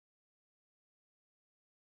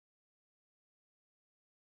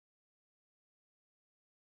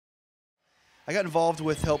I got involved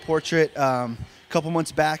with Help Portrait a couple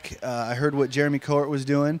months back. I heard what Jeremy Cohort was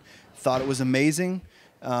doing, thought it was amazing,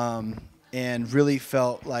 and really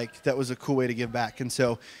felt like that was a cool way to give back. And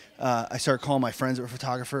so I started calling my friends that were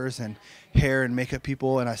photographers and hair and makeup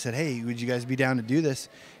people, and I said, hey, would you guys be down to do this?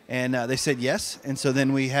 And they said yes. And so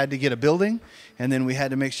then we had to get a building, and then we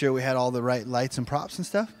had to make sure we had all the right lights and props and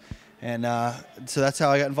stuff. And so that's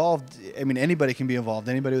how I got involved. I mean, anybody can be involved,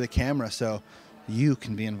 anybody with a camera, so you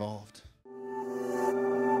can be involved.